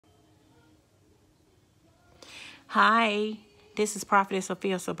Hi, this is Prophetess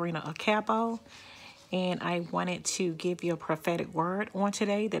Sophia Sabrina Acabo, and I wanted to give you a prophetic word on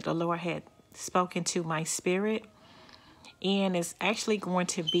today that the Lord had spoken to my spirit, and it's actually going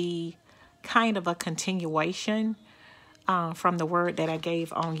to be kind of a continuation from the word that I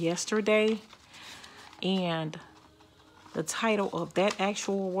gave on yesterday, and the title of that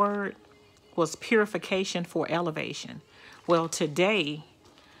actual word was Purification for Elevation. Well, today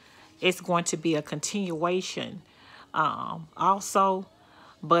it's going to be a continuation also,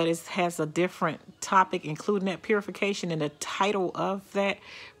 but it has a different topic, including that purification. And the title of that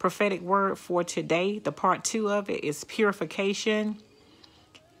prophetic word for today, the part 2 of it, is purification,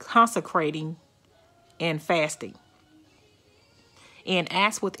 consecrating, and fasting. And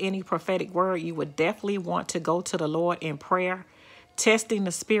as with any prophetic word, you would definitely want to go to the Lord in prayer, testing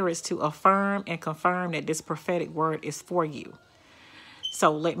the spirits to affirm and confirm that this prophetic word is for you.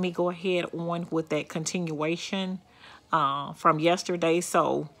 So let me go ahead on with that continuation from yesterday.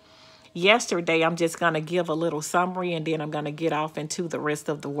 So yesterday, I'm just going to give a little summary, and then I'm going to get off into the rest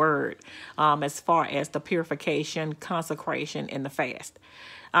of the word as far as the purification, consecration, and the fast.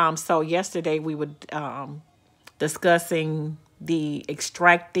 So yesterday, we were discussing the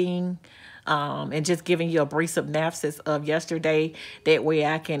extracting and just giving you a brief synopsis of yesterday. That way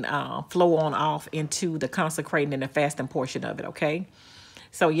I can flow on off into the consecrating and the fasting portion of it, okay?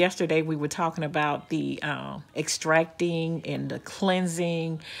 So yesterday we were talking about the extracting and the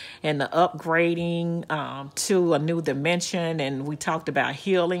cleansing and the upgrading to a new dimension. And we talked about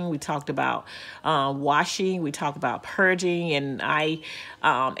healing. We talked about washing. We talked about purging. And I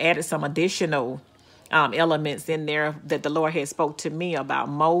added some additional elements in there that the Lord had spoke to me about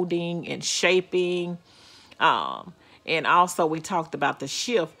molding and shaping. And also we talked about the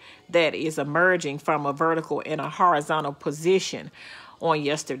shift that is emerging from a vertical and a horizontal position on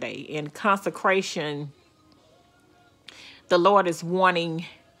yesterday. In consecration, the Lord is wanting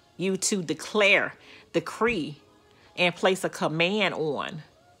you to declare, decree, and place a command on.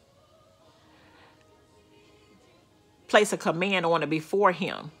 Place a command on it before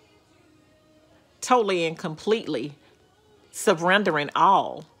Him. Totally and completely surrendering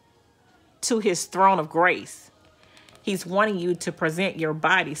all to His throne of grace. He's wanting you to present your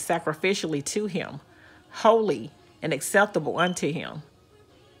body sacrificially to Him, holy and acceptable unto Him.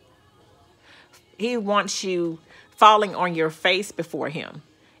 He wants you falling on your face before Him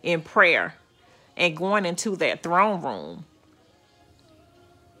in prayer and going into that throne room.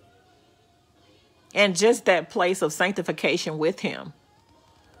 And just that place of sanctification with Him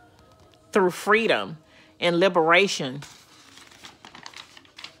through freedom and liberation.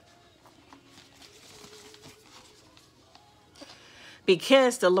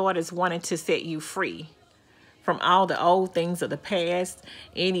 Because the Lord is wanting to set you free from all the old things of the past,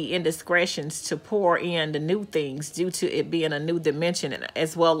 any indiscretions, to pour in the new things due to it being a new dimension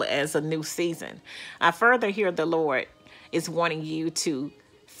as well as a new season. I further hear the Lord is wanting you to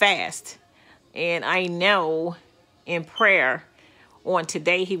fast. And I know in prayer on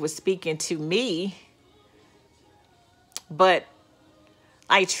today, He was speaking to me, but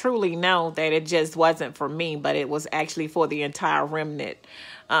I truly know that it just wasn't for me, but it was actually for the entire remnant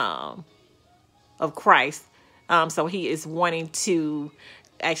of Christ. So He is wanting to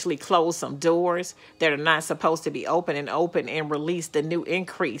actually close some doors that are not supposed to be open and release the new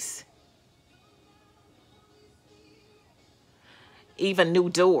increase. Even new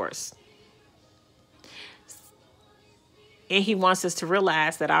doors. And He wants us to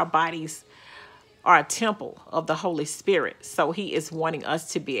realize that our bodies are a temple of the Holy Spirit. So He is wanting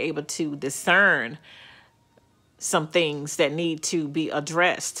us to be able to discern some things that need to be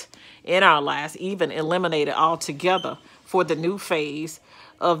addressed in our lives, even eliminated altogether for the new phase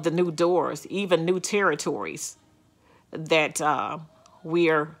of the new doors, even new territories that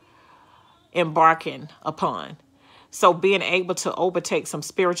we're embarking upon. So being able to overtake some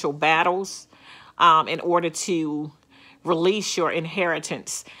spiritual battles in order to release your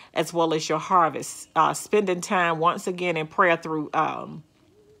inheritance as well as your harvest. Spending time once again in prayer through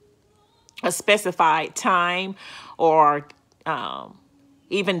a specified time or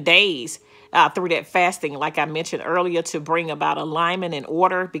even days through that fasting, like I mentioned earlier, to bring about alignment and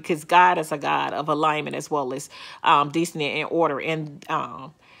order, because God is a God of alignment as well as decency and order. And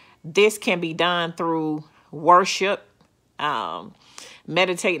this can be done through worship,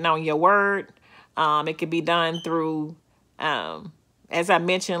 meditating on your word. It can be done through, as I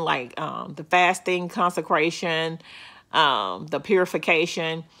mentioned, like the fasting, consecration, the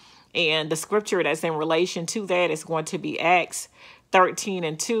purification. And the scripture that's in relation to that is going to be Acts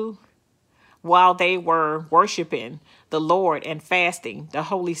 13:2. While they were worshiping the Lord and fasting, the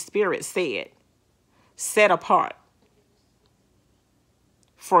Holy Spirit said, "Set apart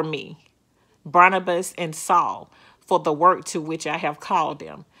for me, Barnabas and Saul, for the work to which I have called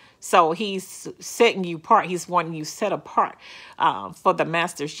them. So he's setting you apart. He's wanting you set apart for the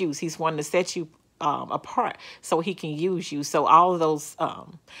master's use. He's wanting to set you apart so he can use you. So all of those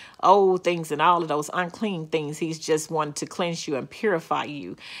old things and all of those unclean things, he's just wanting to cleanse you and purify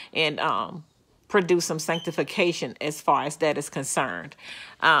you and produce some sanctification as far as that is concerned.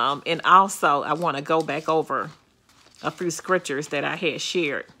 And also, I want to go back over a few scriptures that I had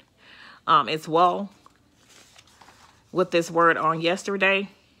shared as well with this word on yesterday,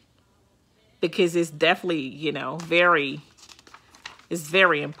 because it's definitely, you know, it's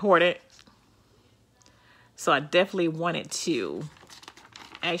very important. So I definitely wanted to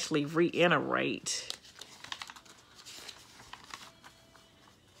actually reiterate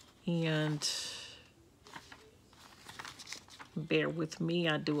and bear with me.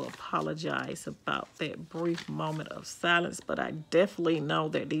 I do apologize about that brief moment of silence, but I definitely know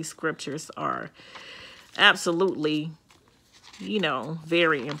that these scriptures are absolutely, you know,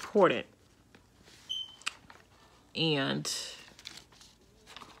 very important. And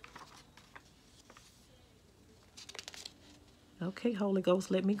okay, Holy Ghost,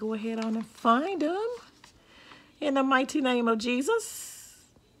 let me go ahead on and find them in the mighty name of Jesus.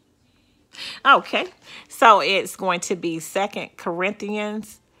 Okay, so it's going to be 2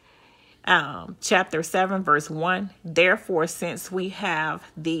 Corinthians chapter 7, verse 1. Therefore, since we have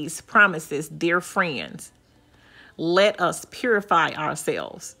these promises, dear friends, let us purify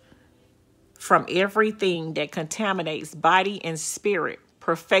ourselves from everything that contaminates body and spirit,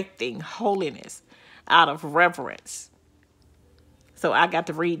 perfecting holiness out of reverence. So I got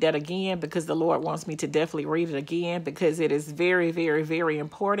to read that again because the Lord wants me to definitely read it again, because it is very, very, very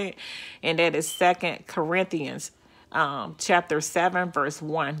important. And that is 2 Corinthians chapter 7, verse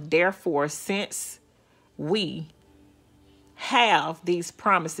 1. Therefore, since we have these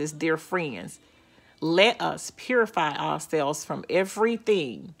promises, dear friends, let us purify ourselves from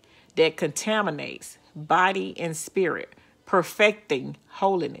everything that contaminates body and spirit, perfecting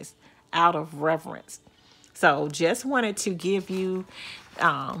holiness out of reverence. So just wanted to give you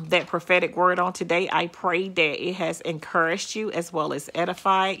that prophetic word on today. I pray that it has encouraged you as well as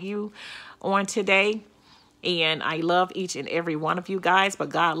edified you on today. And I love each and every one of you guys, but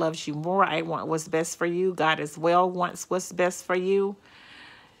God loves you more. I want what's best for you. God as well wants what's best for you.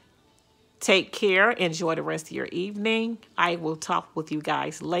 Take care. Enjoy the rest of your evening. I will talk with you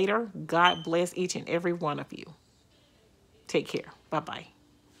guys later. God bless each and every one of you. Take care. Bye-bye.